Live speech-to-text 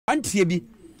antie bi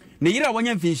ne yira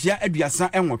wonya mfinhia aduasa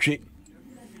enwotwe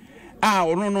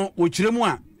ono no wo kiremu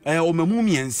a omamu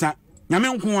miensa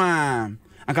nyame nko a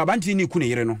anka banti ni ku ne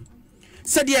yire no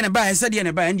sede ne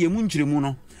ba ndie mu nkiremu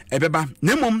no ebeba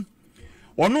na mom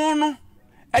ono no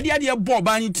ade bo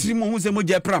ba ni tirimo hu se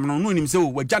moja pram no no nim se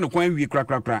wagya ne kwan wie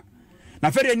krakrakra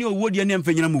na fere ni owo de ne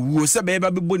mfanyina mu wuo se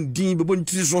beba bebo ndin bebo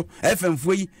ntiri so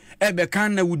efemfo yi ebe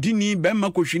kan na wudini be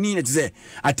makohwini ne tse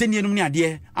atenie num ne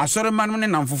ade asore man ne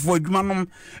namfofo adwuma nom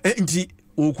nti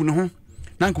oku ne ho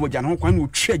na nko wagya ne ho kwan no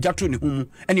twa gyato ne ho mu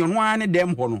ene ono a ne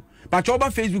dem ho no ba cho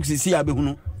ba Facebook sisi abehu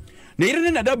no na yire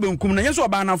ne nada bankum na yeso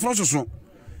ba na afro soso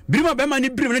birima be ma ni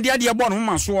birim ne de ade bo no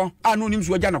maso a no nim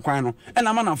so wagya ne kwan no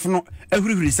ena ma na afro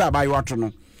ahurihuri sa ba yo ato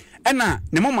no ena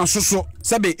ne mama soso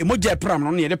sebe emoja pram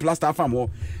no ne de plaster fam ho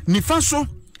nifa so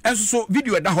enso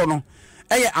video da ho no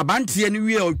eye abantie ne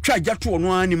wie otwa gyato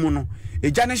no ani mu no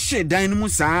eja ne hye dan no mu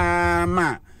saa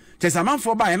ma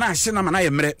tesamanfo ba ye na hye na ma na ye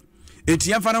mre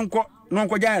etia fa nko no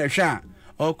nko gya rehwe a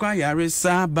okwa yare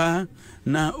saba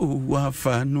na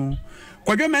uwafa no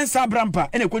kwadwe mensa brampa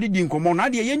ene kodi di nkomo na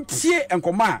de ye ntie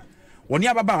enkomo a woni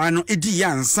ababa no edi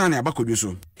ya nsa na abakodwe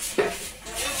so.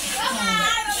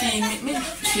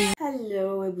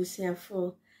 Hello,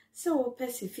 Ebusiafo. So,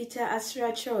 Pesifita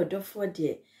Asracha or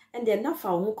Dofode, and then now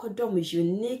found Kodom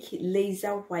unique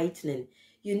laser whitening.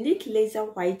 Unique laser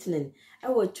whitening.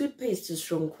 Our toothpaste to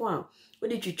strong qua.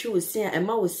 What did you choose? Say, and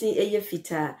ma was saying a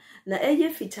fita. Na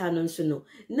a fita non sono.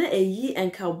 Na a ye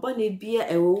and carbonate beer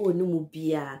a wo no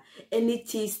beer. Any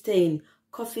tea stain,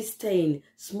 coffee stain,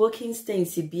 smoking stain,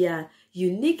 beer.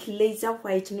 Unique laser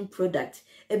whitening product.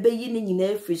 Ebe yini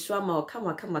nyina free swama o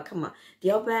kama the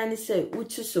obani say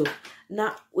utu so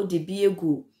na odi bi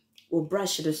egu o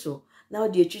brush de so na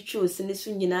odi etwitwe osini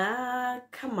so nyina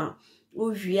kama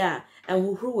ohwia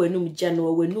enhuhuru wenum gya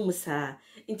no wenum saa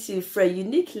nti fra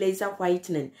unique laser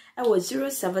whitening I was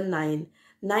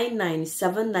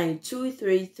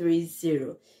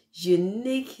 07999792330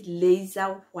 unique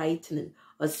laser whitening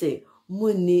or say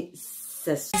muni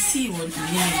ses see what the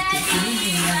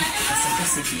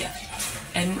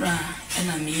and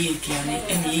I'm here,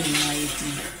 and ye my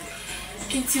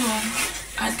into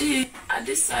I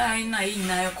did sign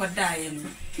I could die.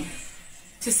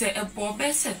 To say a poor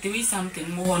best said there is something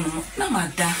more. No, my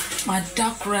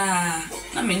dark ra.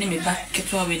 I mean, me back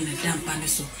kept away in the damp and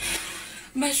so.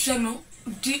 My shadow,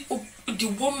 the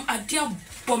warm a dear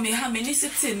bommy, how many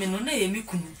sitting in on a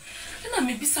mikum. And I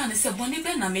may be son is a bonny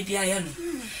ben, I made the iron.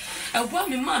 A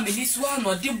woman, mammy, this one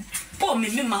or the bomb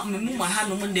me, my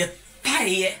hand on the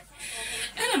pie.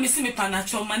 And I miss me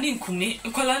panacho manin kumi,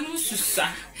 Colanu Susa.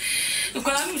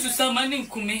 Colanu Susa manin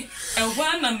kumi, a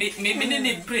one maybe in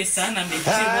a brace, and I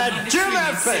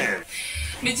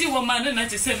may do woman and I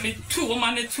just send me 2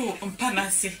 woman 2 on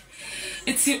Panasi.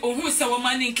 It's the almost a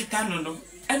woman in Kitano,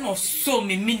 and also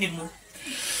me minimum.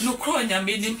 No cronia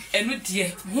made him, and no dear,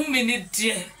 who many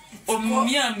dear, or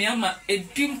Miama, a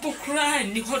dimple cry,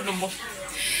 Nicodomo.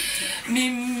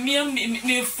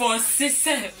 Me for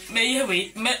sister, may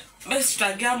wait,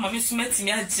 Mestra Gamma, Miss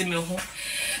Metting at Jimmy home.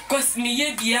 Cause me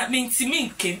ye be at mean to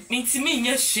me,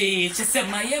 yes, she just said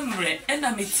my emre, and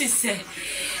I may say,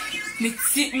 me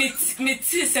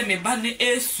tis me banny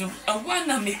esu, a one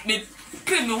I me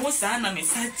primo was an I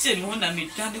miss Jim, one I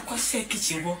made down the Quassia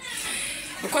kitchen walk.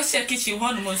 The Quassia kitchen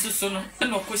one was so,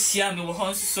 and of course, Yami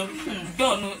was so,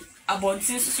 don't about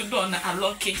since to donna a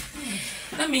locky.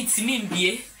 That means me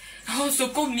be. Also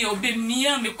come me obey me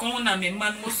and me corner me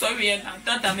man was sorry and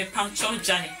that I me patch or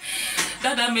jai.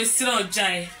 That I me slow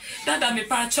jai. That I me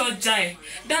patch or jai.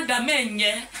 That I men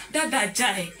ye. That I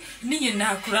jai. Ni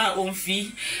na cry on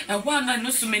fee. And one I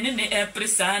know so many ne air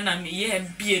pressa and me ye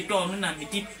be a don and me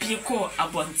deep pico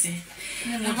abonti.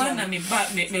 And one I me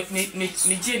back me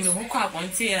Jimmy who call on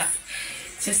tear.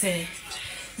 She say.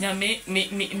 Na me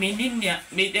ninya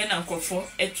me then uncle for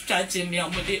a charge me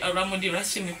around the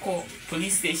rushing me call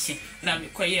police station. Na me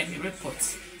quiet me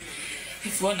report.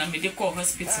 If one I me call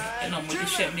hospital and I'm going to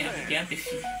share me at the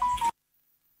empathy.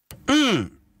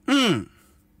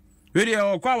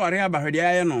 Video kwa ware aba hwede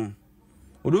aye no.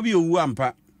 Odobi owu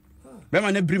ampa. Be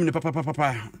ma na brim ne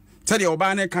papa. Tell your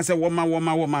ba na ka se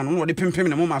woma no de pempem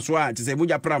ne moma so a te se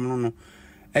boja pram no.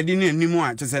 Edi ne animu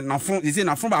a te se na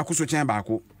fon ba ko so chen ba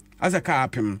ko. As a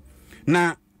carpim.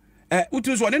 Na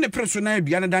utu so ne preso na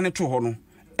adua ne dane to ho no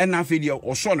e na afedi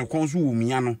o so ne kon so wo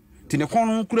mia no ti ne kon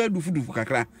no kura dufu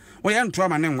kakra wo ye nto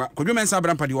ama ne nwa kodwo mensa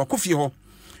brampa de wakofie ho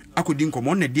akodi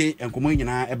nkomo na de enkomo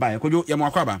nyina e ba kodwo ye mo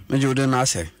akwaba meje de na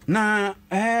ase na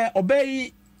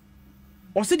obei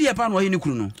o se de pa no ye ne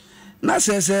kuru no na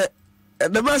se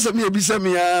be ba se me ebisa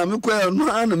me a me kwa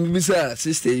no ana me bisa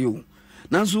sister you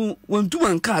nanso wontum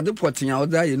anka de potin a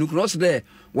oda ye nuku no so de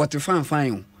what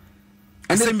fine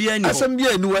asembia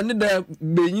ni wani da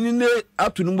benyini ne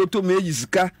atu no moto meji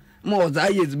sika ma oda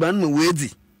ye ziban ma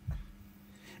wedi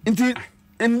nti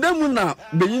endemu na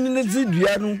benyini ne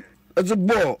zidua no eze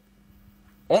ball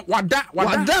wada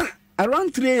around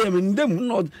 3 am ndemu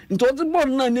no nti ode ball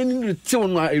na neni tew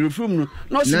no a reframe no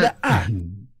no so da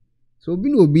so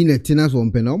obi na tina so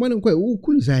mpena o man nkwa wo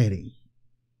kunu saire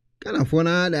kana fo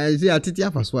na da si atiti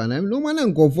afaso na no man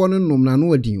nkofo no nom na no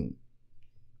wadin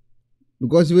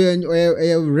because we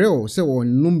real say won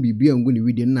nom bibia ngu ni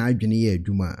widi na adwene ye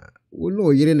adwuma wo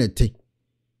no yire na te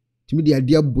timi de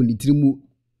ade abɔ ni tirimu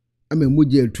ama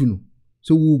moje atu no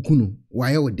so wo kunu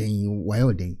waye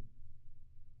oden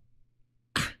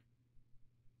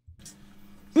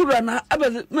ura na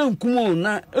abe menkumo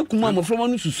na ekumo amofroma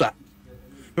no susa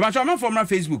ba cha from na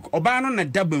Facebook oba no na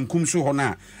da bankum so ho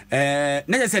na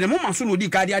na je se ne moma so no di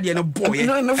ka ade no boy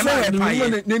no fa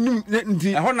nenum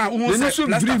nti ho na wo so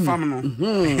plaster farm no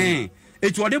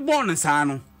etu ode born sa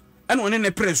no e no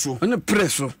ne presso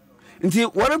nti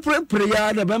wore pre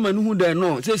ya da ba manu hu da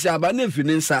no se aba na fi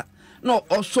ne nsa no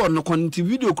oso no konti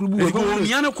video klubu wo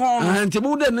mia ne kon nti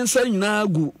bu da ne nsa nyina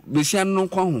gu besian no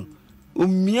kon ho o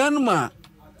mia no ma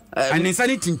anensa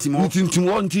ni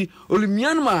tintimo nti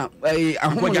olimian ma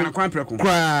ahomojana kwan preko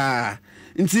kwa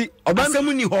nti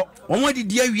obasemu ni ho won de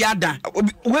dia wiada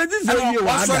wadi ze wie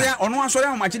wada ono asori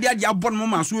ahomache de ade abon mo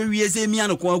ma so wie se mia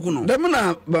no kwa ku no dem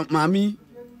na mami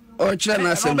o kire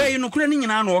na asem obayi no kure ni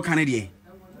nyina na o kan de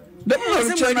dem na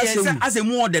o kire na asem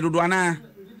asemu o de dodo ana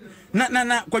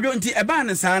na kwadwo nti eba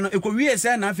ne sa no ekowie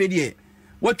se na afi de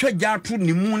watwa gatu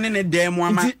ni mu ne dem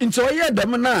ama nti o ye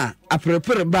dem na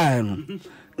aprepere ba no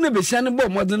na besia ne bo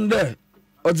modern de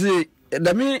ozi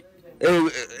dami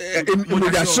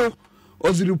emudaso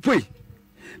ozi rupoi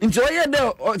nti oye de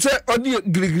se odi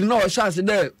grigri na o chance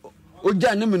de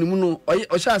oja ne menimu no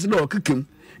o chance de o kekem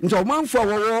nti o manfo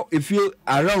wo efie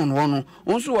around wo no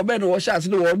onso wo be no o chance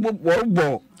de wo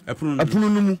bo apunu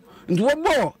no mu nti wo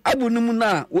bo abu no mu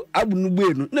na abu no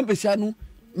gbe no na besia no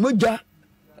moja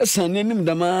esan ne nim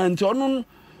dama nti ono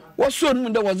wo so no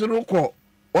de wo zero ko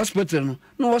hospital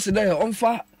no was there on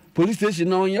fa police station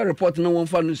now your report no one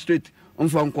fa no straight on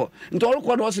fa nko nto all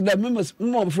ko was there memo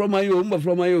from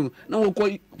ayo na wo ko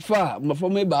fa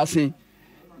from e ba sen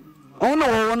ono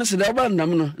wo no se there ba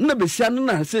ndam no na besia no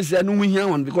na sesia no hu hia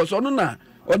won because ono na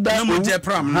oda mo je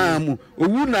pram ha mu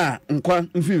owu na nkwa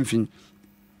mfimfin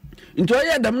nto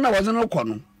ye dam na was no ko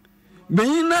no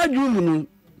beyin na adwum no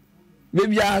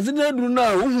bebi azina duru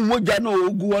na ohu moja na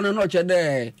ogu won na oche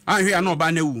de ahwe na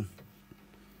oba na wu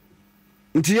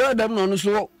nti ya dam no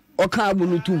so oka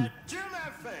abunu tum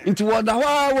nti woda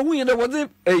wa wo hu yede wode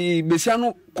besia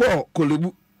no ko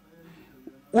kolebu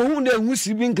wo hu de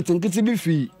husi bi nketenkete bi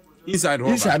fi inside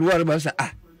war ba sa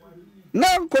na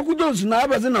Koku Jones na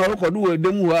abaze na rekodu wo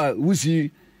dem ho a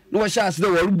husi no wo sha ase de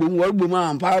warubom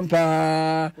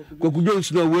ampa Koku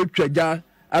Jones na wo twaja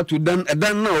atu dan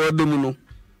na wo dem no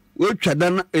wo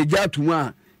twadan eja atu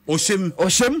a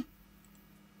osem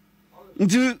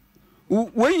nti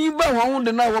when you buy one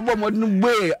the now about modern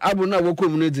way abu na wo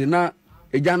community na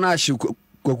eja na ahye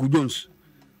Koku Jones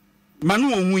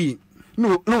manu onwi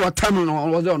no what time no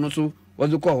was on so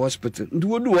was call hospital nti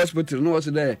wo do hospital no was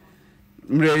there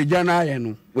mre eja na aye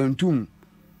no wantum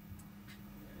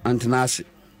antenase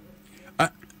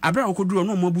abra okoduro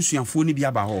no mo busuafo ni bi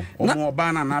aba ho omo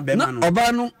oba na be ma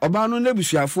no oba no na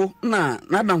busuafo na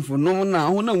damfo no na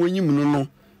ho na wonyim no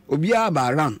obi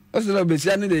aba ran o se na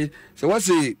besia ne de se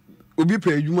wose obi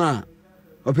pa adwuma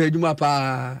opa adwuma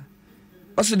pa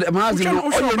o se de maazi no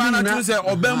o ba na tumi se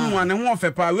obamu ane ho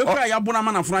ofe pa we kura ya bona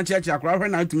ma na funa cheche akura hwe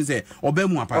na tumi se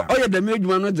obamu apa o ye de me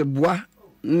adwuma no de boa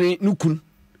ni nukun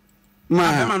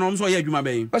ma no so ye adwuma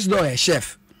be o se do ye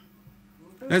chef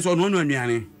so no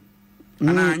anuane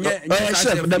ana nye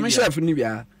chef de me chef ni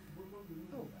bia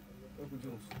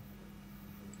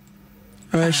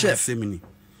chef semini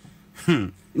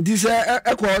this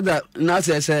ekwo da na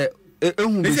se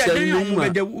ehun be se ni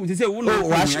mu de se wo no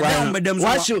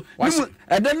wash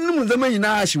edan num zama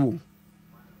nyina ahyewo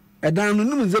edan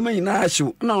num zama nyina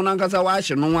ahyewo na wona nkasa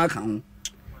wash no wa kan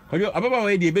ho ababa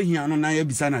we de behia no na ya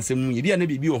bisa na asem yi dia na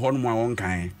bibi wo ho no mu a won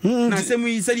kan na asem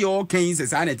yi se de o kan se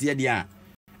sa na tie dia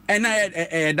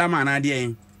ena dama na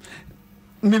de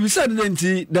me bisa de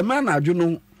nti de ma na adwo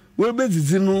no we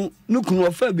bezizi no nukunu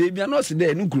ofa beebia na o se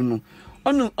de nukunu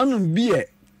no onu biye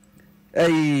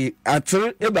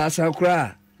atre eba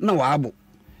asakura na waabo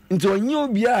nti onye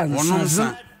obi a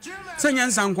nsa senya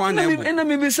nsa nkwa na ebo ena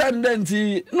me bisa de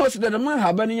nti no se de ma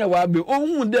haba ne ya waabe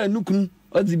ohun de nukunu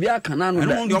Odibia kana no.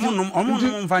 Omo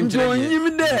mfa nkyere.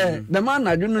 Nyim de the man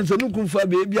na dwon so nukum fa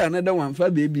baby another one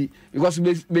fa baby because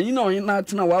be na onye na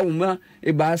tena wa woma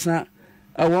e baasa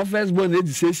our first born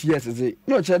 86 years say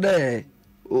no che de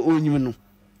onyim no.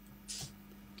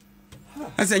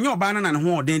 Ase nyo ba na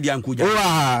ho odin dia nkuja.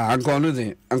 Anko no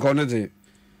de.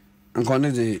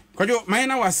 Kojo mai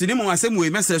na wasini mo asemu e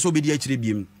message so be di akire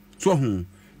biem. So ho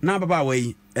na baba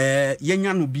wai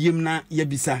yenya no biem na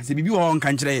yebisa se bibi ho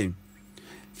nka nkyere.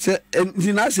 Se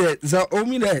ntina se za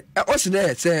omi de o se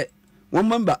de se one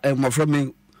member mafra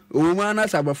me o ma na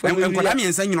sa bafra me enkola mi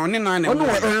ensa nyino ne na na no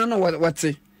what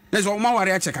na so ma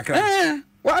ware ache kakra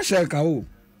wa she ka o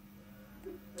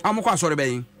amukọ asọrọ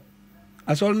beyin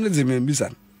asọrọ ne ze me bisa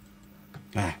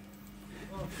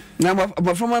na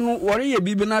bafra no wore ye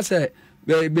bibi na se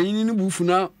beyin ni bufu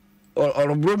na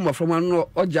orobro bafra no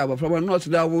oja bafra no se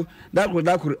da wo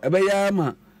dakoro ebe ya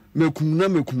ma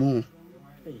mekum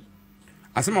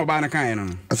asema ba na kan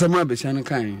no asema be shan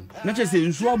kan na che se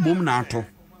nsu abom na ato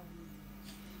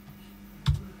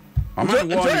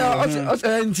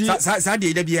sa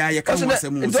de da bia ye kan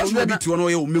wasemu so bi ti ono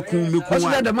ye mekum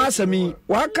wa da masami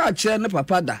wa ka kire ne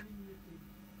papa da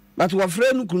but wa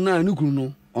frɛ no kunu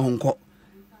no onko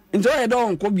nto ye da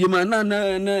onko bi ma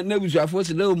na busuafo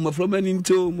se da maframa ni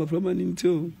nto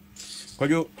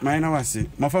kwajo mai na wase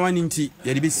mafama ni nti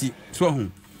ye de besi so ho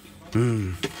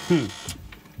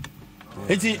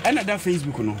eti another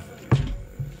Facebook no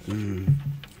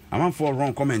am for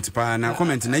wrong comment pa na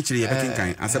comment na chire ye bekin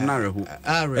kan asem na rehu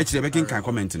e chire bekin kan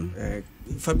comment no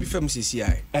fa bi fam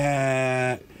CCI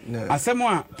asem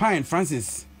a Pine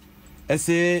Francis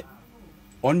ese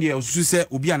on the osusu se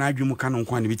obi ana adwemu ka no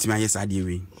nko na bitima yesa de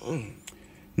we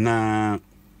na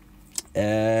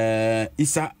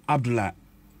Isa Abdullah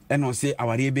eno se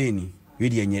aware ebe ni we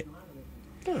de enye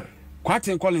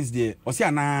Quatin Collins de osi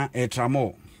ana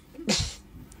tramo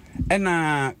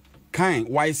ena kan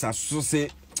wise so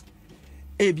se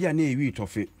ebia na ewi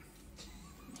tofe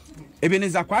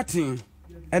Ebeneza Quatin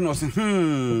ena se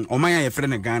omanya ye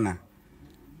frene Ghana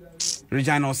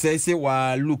Regina say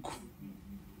wa look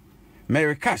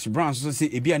Mary Cash Brown so say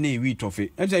ebia na ewi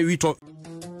tofe enta ewi to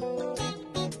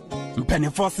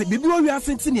Penifo se bibi o wi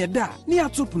asenti ne da ne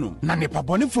atopno na ne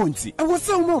pabone fonti e wo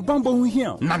se mo bambo hu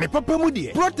hia na ne papa mu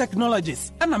de Pro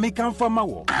Technologies ana me kan fama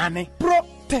wo ane Pro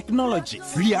Technologies.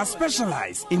 We are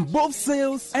specialized in both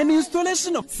sales and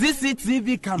installation of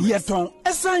CCTV cameras. Yeton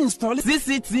esa install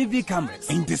CCTV cameras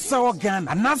in the South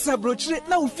Ghana and NASA brochure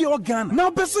now fear Ghana. Now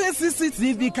pursue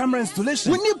CCTV camera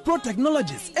installation. We need Pro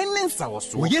Technologies and then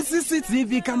South. We use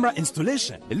CCTV camera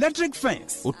installation, electric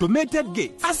fence, automated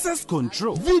gate, access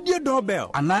control, video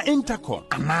doorbell, and our intercom,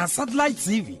 and our satellite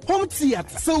TV, home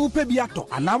theater, so upebiato,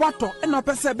 and our water, and our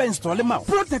PCB install them out.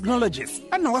 Pro Technologies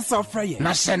and our South Fryer.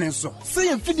 Na shenenso.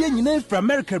 Say fidie nyina from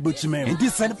America buchime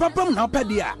enti send papam na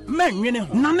opedia manwene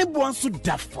ho na ne bo anso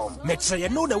da form meche ye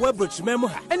no the web buchime mu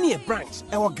ha ene branch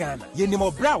e wo Ghana ye ni mo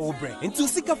bra wo bre enti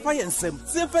sika fire nsem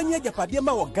se fanya japade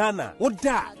ma wo Ghana wo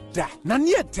da na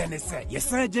ne tenese ye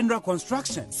say general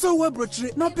construction so web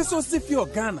buchire na peso si fi o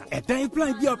Ghana e dan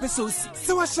plan bi o peso si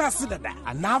se wa sha se dada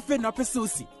ana afi na peso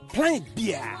si plan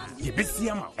bia ye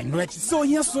besiama eno echi so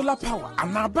ye solar power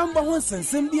ana bamba ho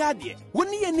nsensem bi ade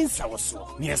woni ye ni nsawoso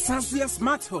ne sanso ye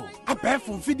smart home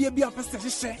abefo fidie bi apese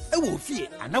hye e wo fie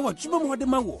ana watwuma mo de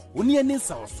ma wo woni ye ni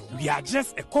nsawoso we are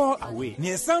just a call away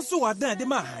ne sanso wadan de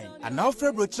ma han ana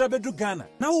ofre brochira bedu Ghana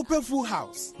na wo pay full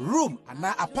house room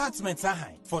ana apartment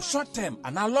ahan for short term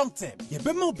ana long term ye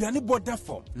be ma obiane border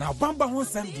form na bamba ho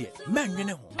nsem de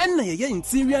manwene ho enna ye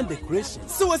interior decoration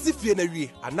so wasi fie na wie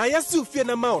ana ye su fie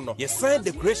na ma no ye sign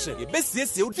decoration ye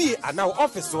besiesie odi ana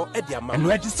office o e di ama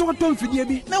no edi so ton fidie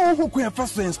bi na wo hokun e fa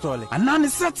so install ana ne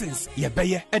settings ye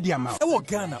beye e di ama e wo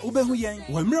Ghana wo be hu yen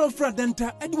wo mre ofra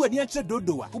denta e di wadi a che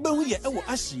dodowa wo be hu ye e wo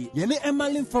ahie ye ne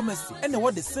Emerlin Pharmacy e na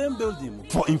wo the same building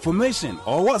for information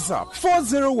or WhatsApp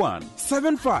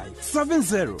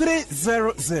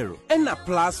 401-7570-300 and a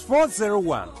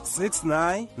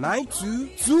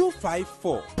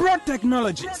 +401-6992-254. Pro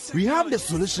Technologies. We have the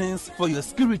solutions for your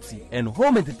security and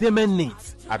home entertainment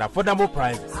needs at affordable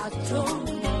prices.